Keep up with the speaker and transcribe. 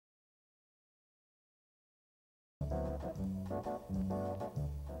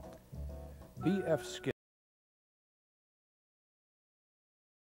B.F. Skinner.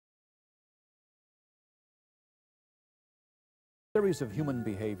 Theories of human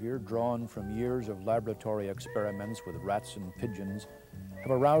behavior drawn from years of laboratory experiments with rats and pigeons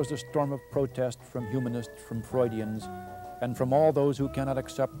have aroused a storm of protest from humanists, from Freudians, and from all those who cannot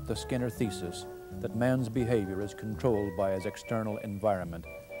accept the Skinner thesis that man's behavior is controlled by his external environment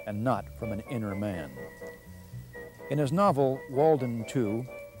and not from an inner man. In his novel, Walden 2,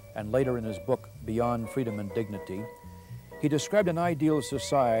 and later in his book, Beyond Freedom and Dignity, he described an ideal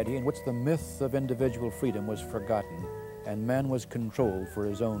society in which the myth of individual freedom was forgotten and man was controlled for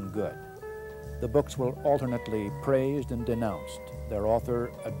his own good. The books were alternately praised and denounced, their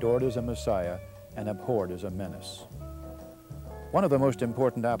author adored as a messiah and abhorred as a menace. One of the most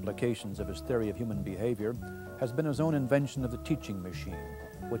important applications of his theory of human behavior has been his own invention of the teaching machine,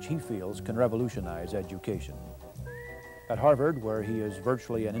 which he feels can revolutionize education. At Harvard, where he is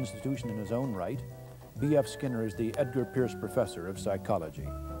virtually an institution in his own right, B.F. Skinner is the Edgar Pierce Professor of Psychology.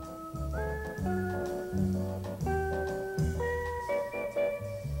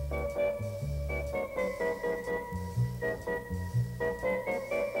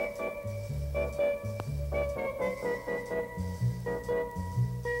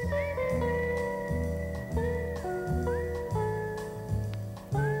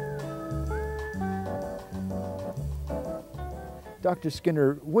 Dr.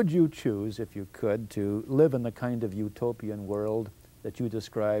 Skinner, would you choose, if you could, to live in the kind of utopian world that you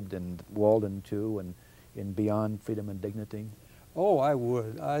described in Walden 2 and in Beyond Freedom and Dignity? Oh, I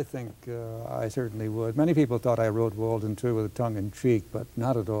would. I think I certainly would. Many people thought I wrote Walden 2 with a tongue-in-cheek, but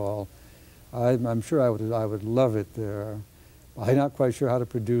not at all. I'm sure I would love it there. I'm not quite sure how to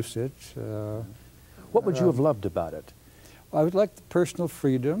produce it. What would you have loved about it? I would like the personal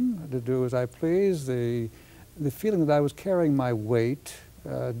freedom to do as I please, the feeling that I was carrying my weight,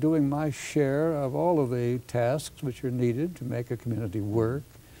 doing my share of all of the tasks which are needed to make a community work,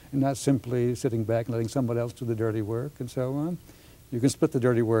 and not simply sitting back and letting someone else do the dirty work and so on. You can split the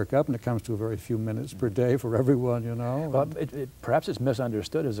dirty work up, and it comes to a very few minutes per day for everyone, you know. Well, perhaps it's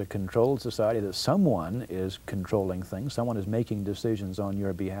misunderstood as a controlled society that someone is controlling things, someone is making decisions on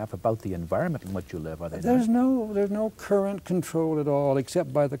your behalf about the environment in which you live, are they There's not? there's no current control at all,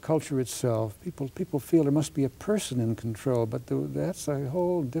 except by the culture itself. People feel there must be a person in control, but that's a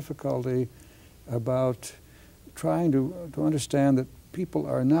whole difficulty about trying to understand that people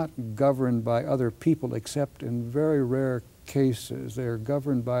are not governed by other people except in very rare cases. They're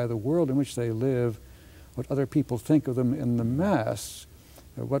governed by the world in which they live, what other people think of them in the mass.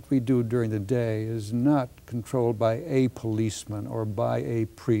 What we do during the day is not controlled by a policeman or by a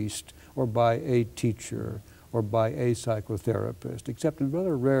priest or by a teacher or by a psychotherapist, except in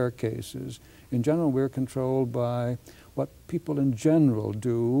rather rare cases. In general, we're controlled by what people in general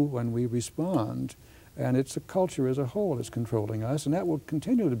do when we respond. And it's a culture as a whole that's controlling us, and that will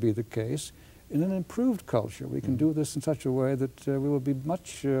continue to be the case in an improved culture. We can do this in such a way that we will be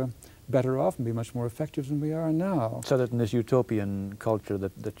much better off and be much more effective than we are now. So that in this utopian culture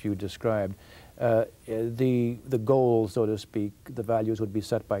that you described, the goal, so to speak, the values would be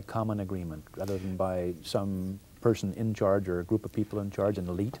set by common agreement rather than by some person in charge or a group of people in charge, an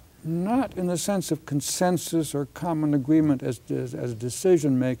elite? Not in the sense of consensus or common agreement as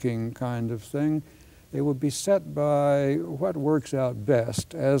decision-making kind of thing. They will be set by what works out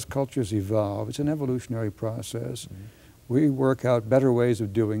best as cultures evolve. It's an evolutionary process. Mm-hmm. We work out better ways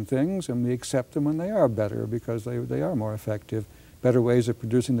of doing things, and we accept them when they are better because they are more effective. Better ways of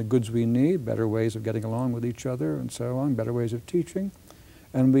producing the goods we need, better ways of getting along with each other and so on, better ways of teaching.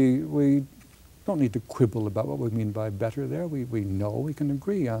 And we don't need to quibble about what we mean by better there. We know we can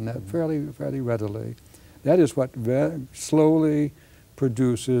agree on that fairly readily. That is what slowly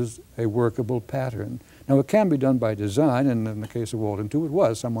produces a workable pattern. Now, it can be done by design, and in the case of Walden 2, it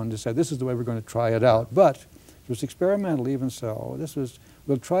was. Someone just said, this is the way we're going to try it out. But it was experimental even so.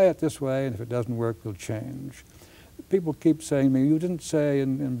 We'll try it this way, and if it doesn't work, we'll change. People keep saying to me, you didn't say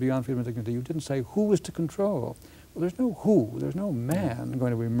in Beyond Freedom and Dignity, you didn't say who is to control. Well, there's no who. There's no man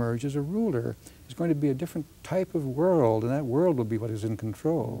going to emerge as a ruler. It's going to be a different type of world, and that world will be what is in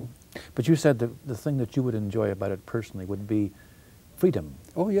control. But you said that the thing that you would enjoy about it personally would be freedom.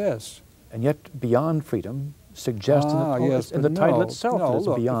 Oh, yes. And yet, Beyond Freedom suggests in the title itself that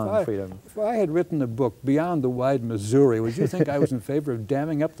it's beyond freedom. If I had written a book, Beyond the Wide Missouri, would you think I was in favor of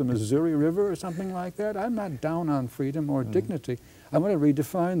damming up the Missouri River or something like that? I'm not down on freedom or dignity. I want to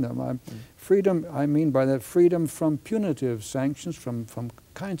redefine them. Freedom, I mean by that freedom from punitive sanctions, from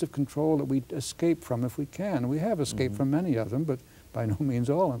kinds of control that we escape from if we can. We have escaped from many of them, but by no means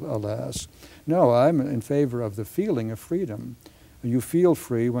all, alas. No, I'm in favor of the feeling of freedom. You feel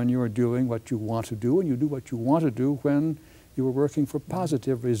free when you are doing what you want to do, and you do what you want to do when you are working for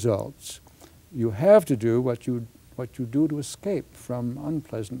positive results. You have to do what you do to escape from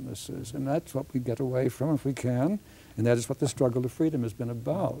unpleasantnesses, and that's what we get away from if we can, and that is what the struggle to freedom has been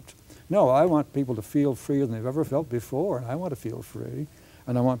about. No, I want people to feel freer than they've ever felt before, and I want to feel free.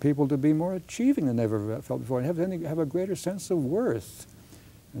 And I want people to be more achieving than they've ever felt before, and have a greater sense of worth.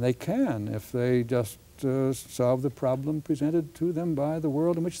 And they can if they just solve the problem presented to them by the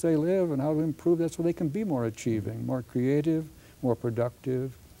world in which they live and how to improve that so they can be more achieving, more creative, more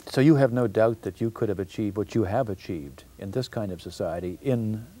productive. So you have no doubt that you could have achieved what you have achieved in this kind of society,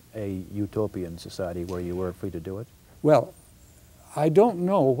 in a utopian society where you were free to do it? Well, I don't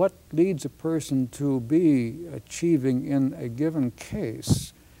know what leads a person to be achieving in a given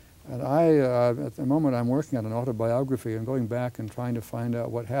case. And at the moment I'm working on an autobiography and going back and trying to find out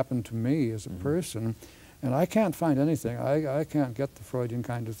what happened to me as a person, and I can't find anything. I can't get the Freudian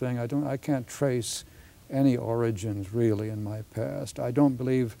kind of thing. I can't trace any origins really in my past. I don't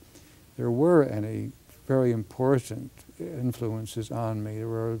believe there were any very important influences on me. There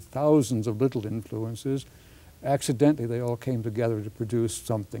were thousands of little influences. Accidentally, they all came together to produce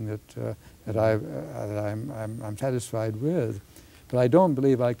something that I'm satisfied with. But I don't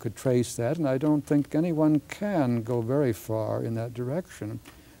believe I could trace that, and I don't think anyone can go very far in that direction.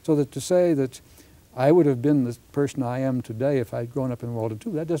 So that to say that I would have been the person I am today if I'd grown up in World War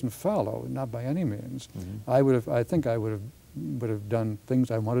II, that doesn't follow, not by any means. I think I would have done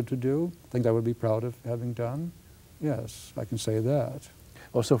things I wanted to do, things I would be proud of having done. Yes, I can say that.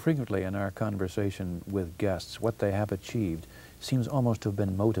 Well, so frequently in our conversation with guests, what they have achieved seems almost to have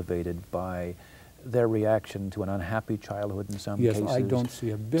been motivated by their reaction to an unhappy childhood in some cases. Yes, I don't see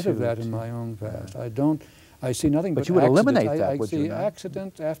a bit of that in my own past. I see nothing but you would eliminate that, I would you see not?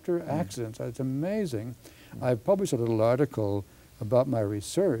 accident after accident. It's amazing. I published a little article about my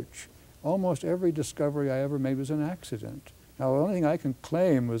research. Almost every discovery I ever made was an accident. Now, the only thing I can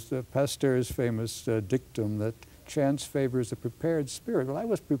claim was Pasteur's famous dictum that chance favors the prepared spirit. Well, I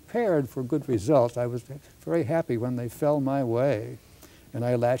was prepared for good results. I was very happy when they fell my way. And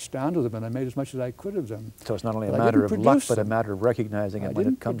I latched onto them, and I made as much as I could of them. So it's not only a matter of luck, but a matter of recognizing it when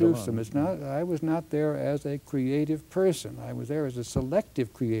it comes along. I was not there as a creative person. I was there as a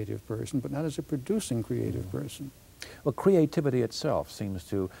selective creative person, but not as a producing creative person. Well, creativity itself seems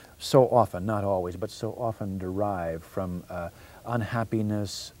to so often, not always, but so often derive from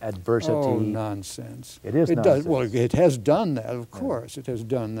unhappiness, adversity. Oh, nonsense. It is nonsense. Well, it has done that, of course. It has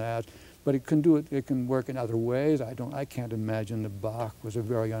done that. But it can do it. It can work in other ways. I can't imagine that Bach was a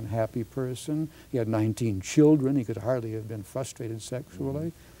very unhappy person. He had 19 children. He could hardly have been frustrated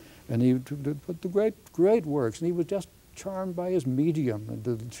sexually, and he put the great works. And he was just charmed by his medium and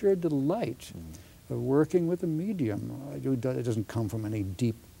the sheer delight of working with a medium. It doesn't come from any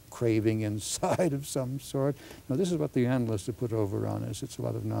deep craving inside of some sort. No, this is what the analysts have put over on us. It's a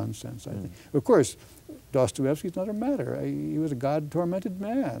lot of nonsense, I think. Of course, Dostoevsky's not a matter. He was a God-tormented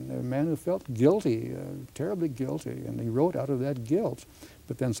man, a man who felt guilty, terribly guilty, and he wrote out of that guilt.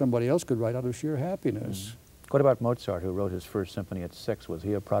 But then somebody else could write out of sheer happiness. What about Mozart, who wrote his first symphony at 6? Was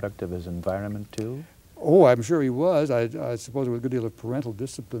he a product of his environment, too? Oh, I'm sure he was. I suppose there was a good deal of parental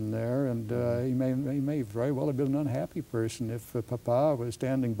discipline there, and he may very well have been an unhappy person if Papa was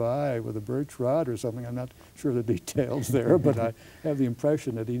standing by with a birch rod or something. I'm not sure the details there, but I have the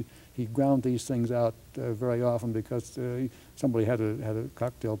impression that he ground these things out very often because somebody had a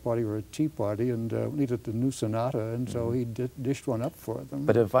cocktail party or a tea party and needed the new sonata, and so he dished one up for them.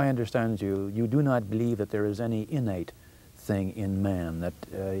 But if I understand you, you do not believe that there is any innate thing in man,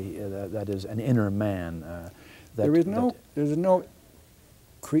 that is an inner man. There's no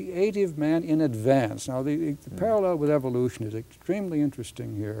creative man in advance. Now, the parallel with evolution is extremely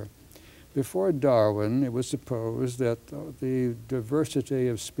interesting here. Before Darwin, it was supposed that the diversity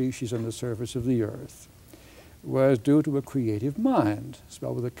of species on the surface of the earth was due to a creative mind,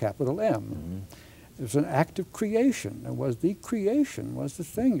 spelled with a capital M. It was an act of creation. It was the creation, was the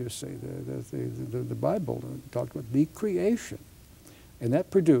thing, you see. The Bible talked about the creation. And that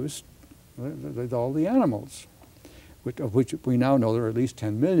produced all the animals, of which we now know there are at least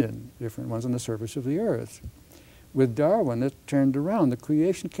 10 million different ones on the surface of the earth. With Darwin, it turned around. The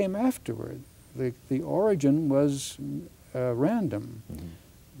creation came afterward. The origin was random.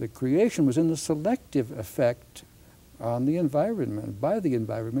 The creation was in the selective effect on the environment, by the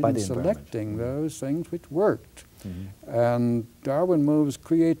environment, in selecting those things which worked. And Darwin moves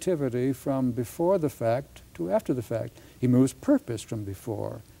creativity from before the fact to after the fact. He moves purpose from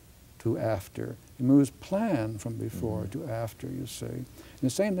before to after. It moves plan from before to after, you see. And the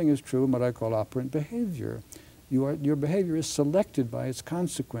same thing is true in what I call operant behavior. Your behavior is selected by its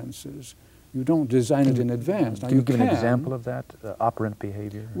consequences. You don't design it in advance. Now, can you give an example of that, operant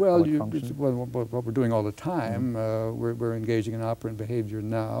behavior? Well, what we're doing all the time, we're engaging in operant behavior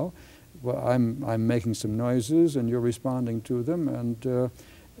now. Well, I'm making some noises and you're responding to them, and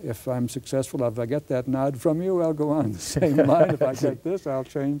if I'm successful, if I get that nod from you, I'll go on the same line. If I get this, I'll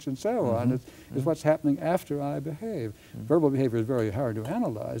change, and so on. It's what's happening after I behave. Verbal behavior is very hard to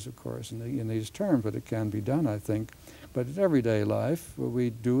analyze, of course, in these terms, but it can be done, I think. But in everyday life,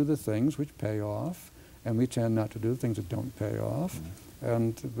 we do the things which pay off, and we tend not to do the things that don't pay off.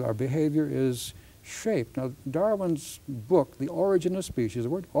 And our behavior is shaped. Now, Darwin's book, The Origin of Species, the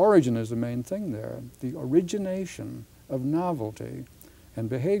word origin is the main thing there, the origination of novelty. And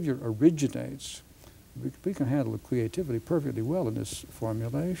behavior originates. We can handle creativity perfectly well in this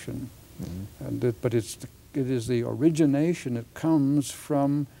formulation. But it is the origination that comes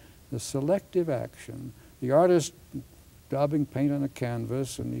from the selective action. The artist daubing paint on a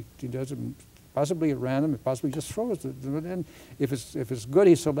canvas, and he does it possibly at random, it possibly just throws it. And if it's good,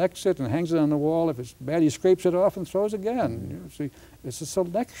 he selects it and hangs it on the wall. If it's bad, he scrapes it off and throws again. You see, it's a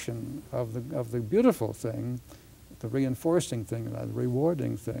selection of the beautiful thing, the reinforcing thing, the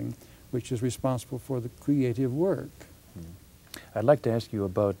rewarding thing, which is responsible for the creative work. I'd like to ask you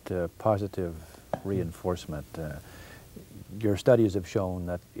about positive reinforcement. Your studies have shown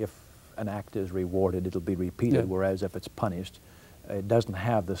that if an act is rewarded, it'll be repeated, whereas if it's punished, it doesn't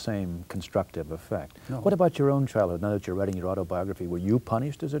have the same constructive effect. No. What about your own childhood? Now that you're writing your autobiography, were you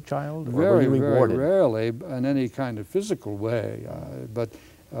punished as a child, or Very, were you rewarded? very rarely in any kind of physical way, but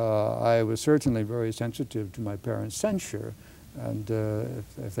I was certainly very sensitive to my parents' censure, and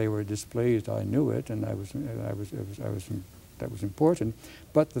if they were displeased, I knew it, and that was important.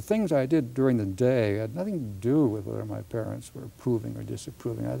 But the things I did during the day had nothing to do with whether my parents were approving or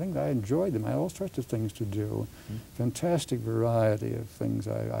disapproving. I think I enjoyed them. I had all sorts of things to do, fantastic variety of things.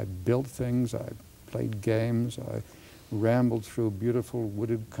 I built things, I played games, I rambled through beautiful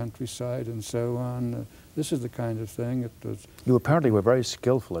wooded countryside and so on. This is the kind of thing. You apparently were very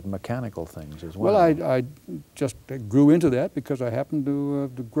skillful at mechanical things as well. Well, I just grew into that because I happened to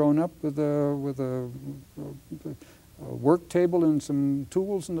have grown up with a work table and some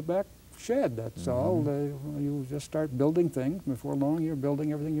tools in the back shed. That's all. You just start building things. Before long, you're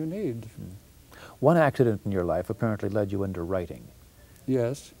building everything you need. One accident in your life apparently led you into writing.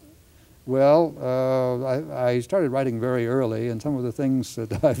 Yes. Well, I started writing very early, and some of the things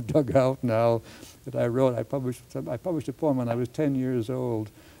that I've dug out now that I wrote, I published a poem when I was 10 years old,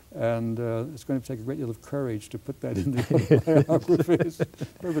 and it's going to take a great deal of courage to put that in the autobiography. It's a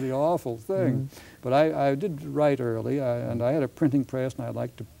pretty awful thing. But I did write early, and I had a printing press, and I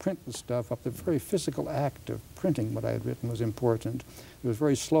liked to print the stuff up. The very physical act of printing what I had written was important. It was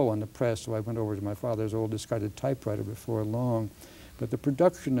very slow on the press, so I went over to my father's old discarded typewriter before long. But the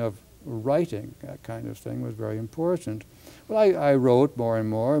production of writing, that kind of thing, was very important. Well, I wrote more and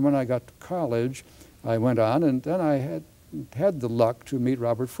more, and when I got to college, I went on, and then I had the luck to meet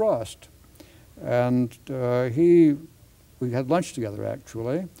Robert Frost. And we had lunch together,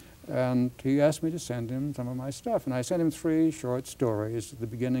 actually, and he asked me to send him some of my stuff. And I sent him 3 short stories at the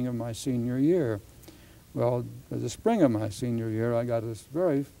beginning of my senior year. Well, in the spring of my senior year, I got this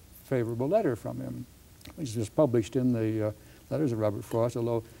very favorable letter from him, which was published in the Letters of Robert Frost,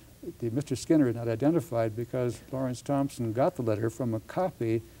 although Mr. Skinner is not identified because Lawrence Thompson got the letter from a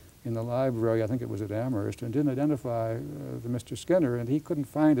copy in the library, I think it was at Amherst, and didn't identify the Mr. Skinner, and he couldn't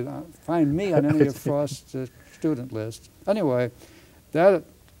find me on any of Frost's student lists. Anyway, that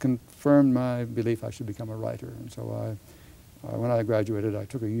confirmed my belief I should become a writer, and so when I graduated, I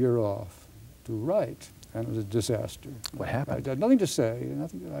took a year off to write, and it was a disaster. What happened? I had nothing to say.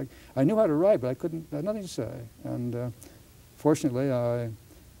 I knew how to write, but I had nothing to say, and fortunately, I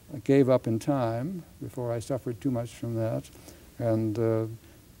gave up in time before I suffered too much from that, and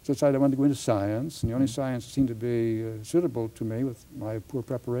decided I wanted to go into science, and the only science that seemed to be suitable to me with my poor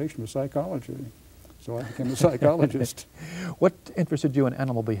preparation was psychology. So I became a psychologist. What interested you in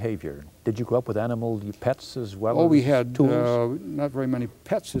animal behavior? Did you grow up with animal pets as well? Oh, as we had tools? not very many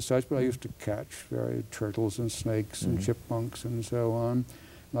pets as such, but I used to catch turtles and snakes and chipmunks and so on.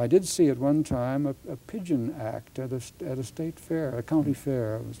 And I did see at one time a pigeon act at a state fair, a county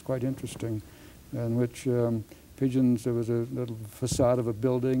fair. It was quite interesting, in which pigeons, there was a little facade of a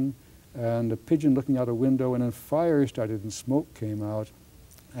building, and a pigeon looking out a window, and then fire started and smoke came out,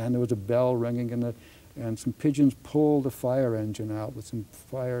 and there was a bell ringing, and and some pigeons pulled the fire engine out with some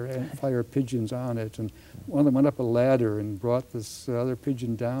fire pigeons on it, and one of them went up a ladder and brought this other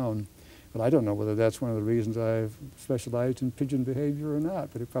pigeon down. But I don't know whether that's one of the reasons I've specialized in pigeon behavior or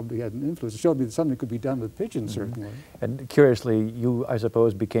not, but it probably had an influence. It showed me that something could be done with pigeons, certainly. And curiously, you, I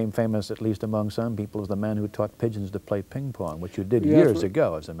suppose, became famous, at least among some people, as the man who taught pigeons to play ping pong, which you did years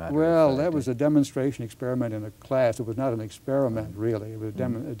ago, as a matter of fact. Well, that was a demonstration experiment in a class. It was not an experiment, really. It was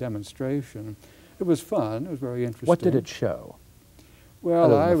a demonstration. It was fun. It was very interesting. What did it show?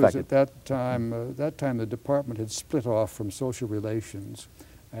 Well, I was at that time the department had split off from social relations,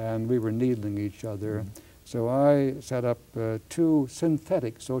 and we were needling each other. So I set up two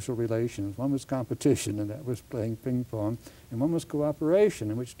synthetic social relations. One was competition, and that was playing ping pong, and one was cooperation,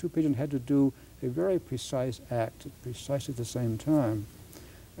 in which two pigeons had to do a very precise act at precisely the same time.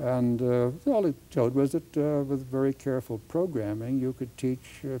 And all it showed was that with very careful programming, you could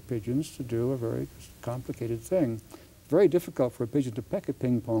teach pigeons to do a very complicated thing. Very difficult for a pigeon to peck a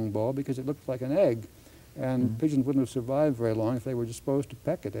ping pong ball because it looked like an egg. And pigeons wouldn't have survived very long if they were disposed to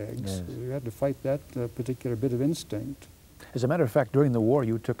peck at eggs. Yes. So you had to fight that particular bit of instinct. As a matter of fact, during the war,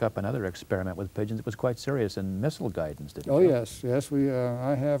 you took up another experiment with pigeons. It was quite serious in missile guidance, didn't you? Oh, yes. Yes,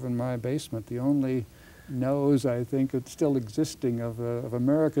 I have in my basement the only nose, I think, it's still existing of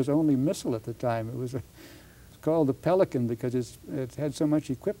America's only missile at the time. It was called the Pelican because it had so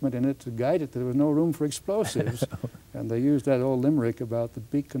much equipment in it to guide it that there was no room for explosives. And they used that old limerick about the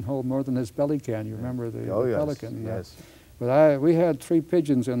beak can hold more than his belly can. You remember the Pelican? Yes. But we had 3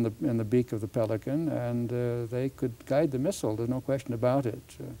 pigeons in the beak of the Pelican, and they could guide the missile. There's no question about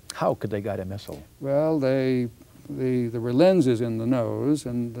it. How could they guide a missile? Well, there were lenses in the nose,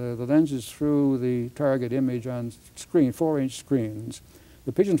 and the lenses threw the target image on screen, 4-inch screens.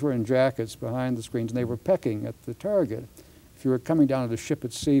 The pigeons were in jackets behind the screens, and they were pecking at the target. If you were coming down at a ship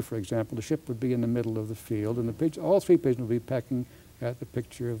at sea, for example, the ship would be in the middle of the field, and all 3 pigeons would be pecking at the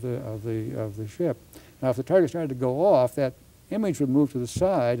picture of the ship. Now, if the target started to go off, that image would move to the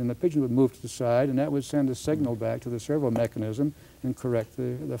side, and the pigeon would move to the side, and that would send a signal back to the servo mechanism and correct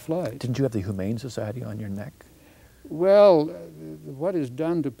the flight. Didn't you have the Humane Society on your neck? Well, what is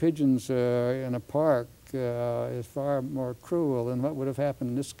done to pigeons in a park is far more cruel than what would have happened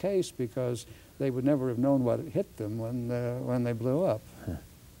in this case, because they would never have known what hit them when they blew up.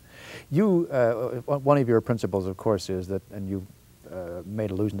 You, one of your principles, of course, is that, and you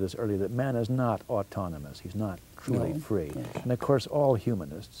made allusion to this earlier, that man is not autonomous. He's not truly free. Yes. And of course, all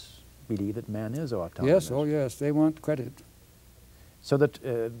humanists believe that man is autonomous. Yes, oh yes, they want credit. So that,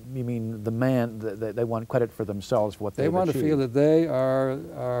 you mean the man, they want credit for themselves for what they've achieved. They want to feel that they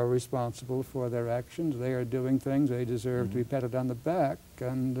are responsible for their actions. They are doing things. They deserve to be patted on the back,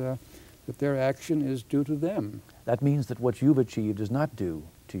 and that their action is due to them. That means that what you've achieved is not due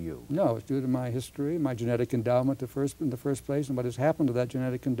to you. No, it's due to my history, my genetic endowment in the first place, and what has happened to that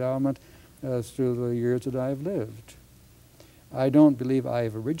genetic endowment through the years that I've lived. I don't believe I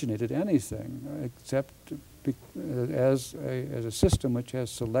have originated anything except as a system which has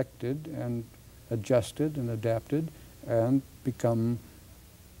selected and adjusted and adapted and become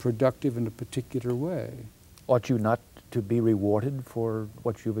productive in a particular way. Ought you not to be rewarded for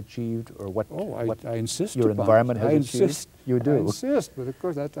what you've achieved, or what, I insist your upon environment it. has I achieved? insist. You do. I insist, but of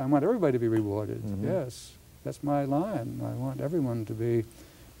course I want everybody to be rewarded. Yes, that's my line. I want everyone to be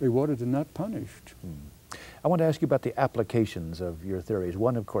rewarded and not punished. I want to ask you about the applications of your theories.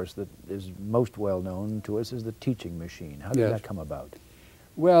 One, of course, that is most well known to us is the teaching machine. How did that come about?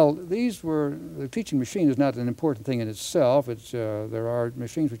 Well, the teaching machine is not an important thing in itself. There are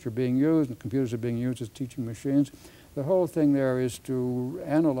machines which are being used, and computers are being used as teaching machines. The whole thing there is to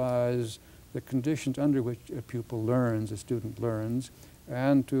analyze the conditions under which a pupil learns, a student learns,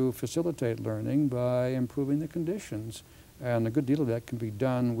 and to facilitate learning by improving the conditions. And a good deal of that can be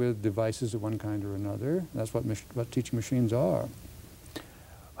done with devices of one kind or another. That's what teaching machines are.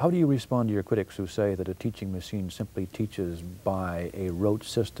 How do you respond to your critics who say that a teaching machine simply teaches by a rote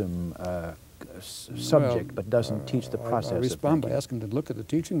system subject, but doesn't teach the process? I respond by asking them to look at the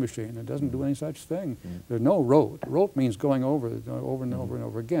teaching machine. It doesn't do any such thing. There's no rote. Rote means going over and over and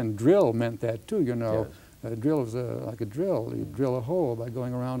over again. Drill meant that too, you know. Yes. A drill is like a drill. You drill a hole by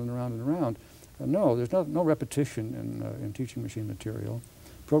going around and around and around. No, there's no repetition in teaching machine material.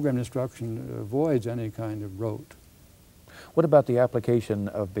 Programmed instruction avoids any kind of rote. What about the application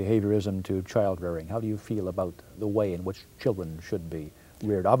of behaviorism to child rearing? How do you feel about the way in which children should be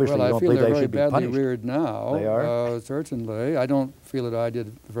reared? Obviously, you don't believe they should be punished. Well, I feel they're very badly reared now. They are? Certainly. I don't feel that I did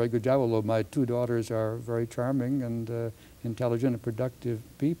a very good job, although my 2 daughters are very charming and intelligent and productive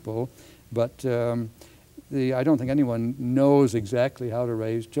people. But I don't think anyone knows exactly how to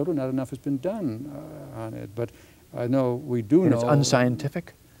raise children. Not enough has been done on it. But I know we do know. It's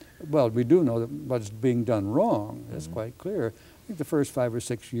unscientific? Well, we do know that what's being done wrong. That's quite clear. I think the first 5 or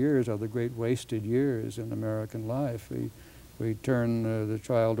 6 years are the great wasted years in American life. We turn the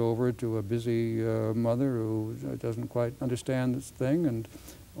child over to a busy mother who doesn't quite understand this thing, and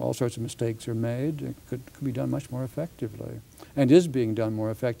all sorts of mistakes are made. It could be done much more effectively, and is being done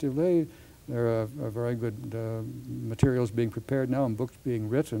more effectively. There are very good materials being prepared now and books being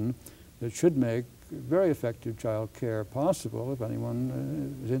written that should make very effective child care possible if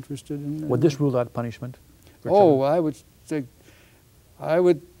anyone is interested in. Would this rule out punishment? Oh, I would think, I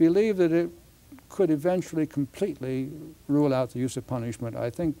would believe that it could eventually completely rule out the use of punishment. I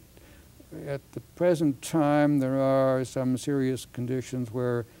think at the present time there are some serious conditions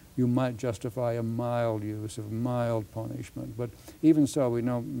where you might justify a mild use of mild punishment, but even so we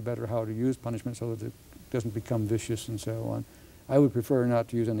know better how to use punishment so that it doesn't become vicious and so on. I would prefer not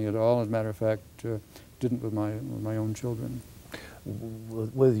to use any at all. As a matter of fact, didn't with my own children.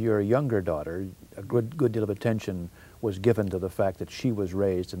 With your younger daughter, a good deal of attention was given to the fact that she was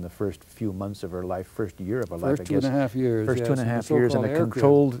raised in the first few months of her life, first year of her life, I guess. First 2.5 years, First yes, 2.5 years in a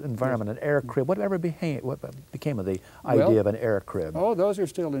controlled environment, an air crib. Whatever became of the idea of an air crib? Oh, those are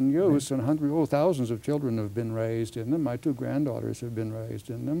still in use, and thousands of children have been raised in them. My 2 granddaughters have been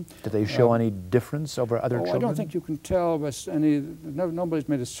raised in them. Do they show any difference over other children? I don't think you can tell by any. Nobody's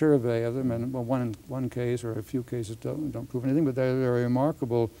made a survey of them, and one case or a few cases don't prove anything, but they're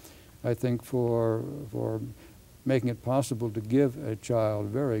remarkable, I think, for making it possible to give a child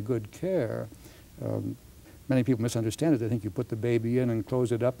very good care. Many people misunderstand it. They think you put the baby in and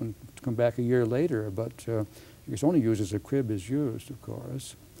close it up and come back a year later, but it's only used as a crib is used, of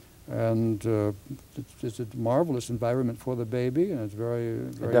course. And it's a marvelous environment for the baby, and it's very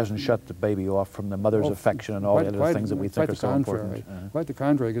it doesn't shut the baby off from the mother's affection and all the other things that we think are so important. Quite the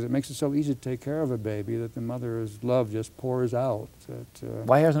contrary, because it makes it so easy to take care of a baby that the mother's love just pours out.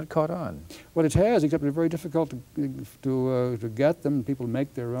 Why hasn't it caught on? Well, it has, except it's very difficult to get them. People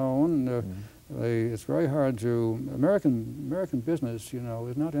make their own. It's very hard to. American business, you know,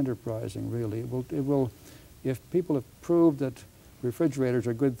 is not enterprising really. It will, if people have proved that refrigerators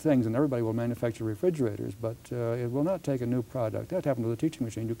are good things, and everybody will manufacture refrigerators, but it will not take a new product. That happened with the teaching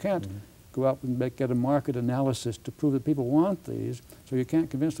machine. You can't go out and get a market analysis to prove that people want these, so you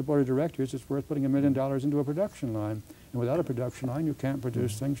can't convince the board of directors it's worth putting $1 million into a production line. And without a production line, you can't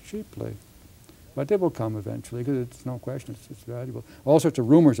produce things cheaply. But it will come eventually, because it's no question it's valuable. All sorts of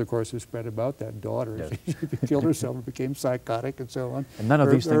rumors, of course, have spread about that daughter. Yes. She killed herself and became psychotic and so on. And none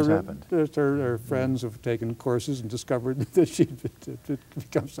of these things happened. Her friends have taken courses and discovered that she'd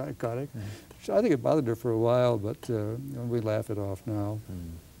become psychotic. So I think it bothered her for a while, but we laugh it off now.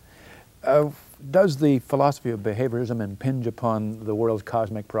 Does the philosophy of behaviorism impinge upon the world's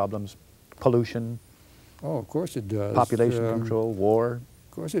cosmic problems? Pollution? Oh, of course it does. Population control, war?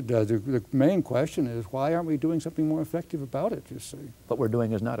 Of course it does. The main question is, why aren't we doing something more effective about it, you see? What we're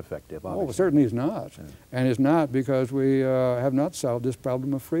doing is not effective, obviously. Oh, it certainly is not. Yeah. And it's not because we have not solved this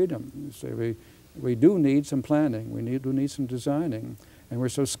problem of freedom. You see, we do need some planning. We do need some designing. And we're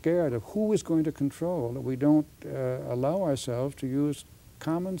so scared of who is going to control that we don't allow ourselves to use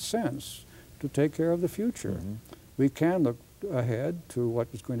common sense to take care of the future. We can look ahead to what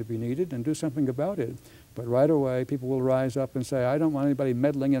is going to be needed and do something about it. But right away, people will rise up and say, I don't want anybody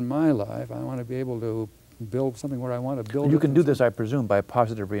meddling in my life. I want to be able to build something where I want to build. You can do this, I presume, by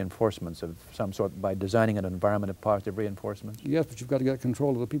positive reinforcements of some sort, by designing an environment of positive reinforcements? Yes, but you've got to get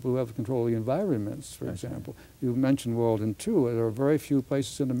control of the people who have control of the environments, for example. You mentioned Walden II. There are very few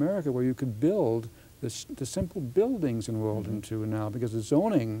places in America where you could build the simple buildings in Walden II now, because the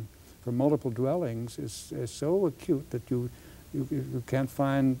zoning for multiple dwellings is so acute that you can't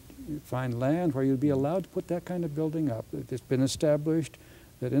find land where you'd be allowed to put that kind of building up. It's been established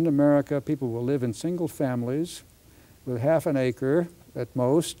that in America people will live in single families with half an acre at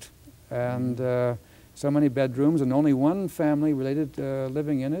most, and so many bedrooms, and only one family related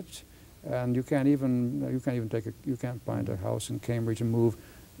living in it. And you can't find a house in Cambridge and move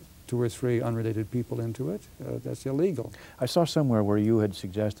 2 or 3 unrelated people into it. That's illegal. I saw somewhere where you had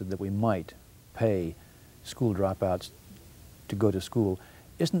suggested that we might pay school dropouts to go to school.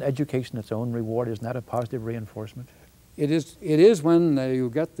 Isn't education its own reward? Isn't that a positive reinforcement? It is when you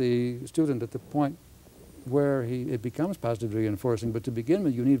get the student at the point where it becomes positively reinforcing, but to begin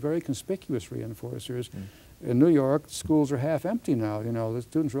with you need very conspicuous reinforcers. In New York, schools are half empty now. You know, the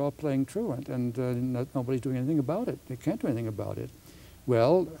students are all playing truant, and nobody's doing anything about it. They can't do anything about it.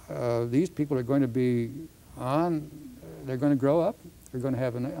 Well, these people are going to be they're going to grow up, they're going to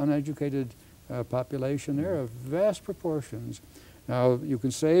have an uneducated population there of vast proportions. Now, you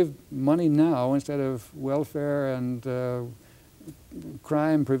can save money now instead of welfare and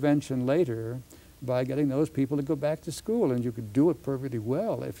crime prevention later by getting those people to go back to school, and you could do it perfectly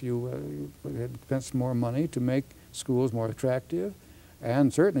well if you had spent more money to make schools more attractive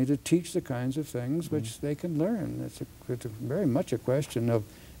and certainly to teach the kinds of things which they can learn. It's very much a question of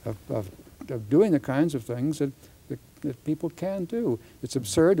doing the kinds of things that people can do. It's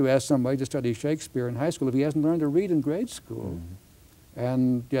absurd to ask somebody to study Shakespeare in high school if he hasn't learned to read in grade school.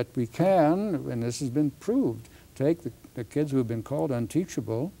 And yet we can, and this has been proved, take the kids who have been called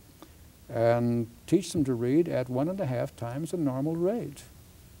unteachable and teach them to read at 1.5 times the normal rate.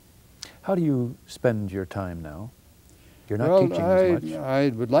 How do you spend your time now? You're not teaching as much. I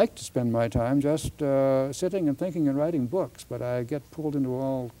would like to spend my time just sitting and thinking and writing books, but I get pulled into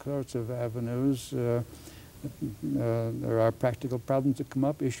all sorts of avenues. There are practical problems that come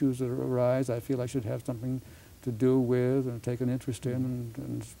up, issues that arise I feel I should have something to do with and take an interest in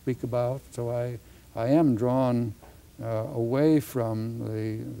and speak about. So I am drawn away from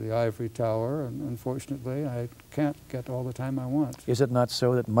the ivory tower, and unfortunately I can't get all the time I want. Is it not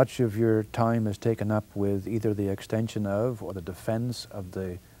so that much of your time is taken up with either the extension of or the defense of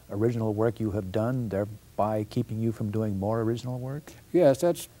the original work you have done, thereby keeping you from doing more original work? Yes,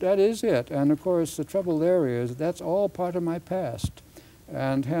 that is it. And of course the trouble there is that's all part of my past,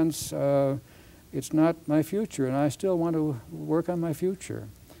 and hence it's not my future, and I still want to work on my future.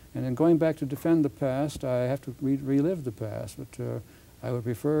 And in going back to defend the past, I have to relive the past, but I would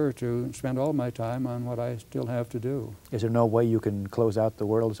prefer to spend all my time on what I still have to do. Is there no way you can close out the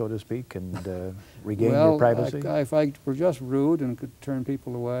world, so to speak, and regain your privacy? If I were just rude and could turn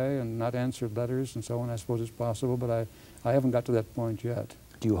people away and not answer letters and so on, I suppose it's possible, but I haven't got to that point yet.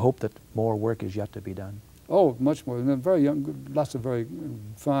 Do you hope that more work is yet to be done? Oh, much more. And very young, lots of very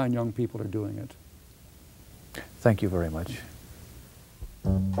fine young people are doing it. Thank you very much.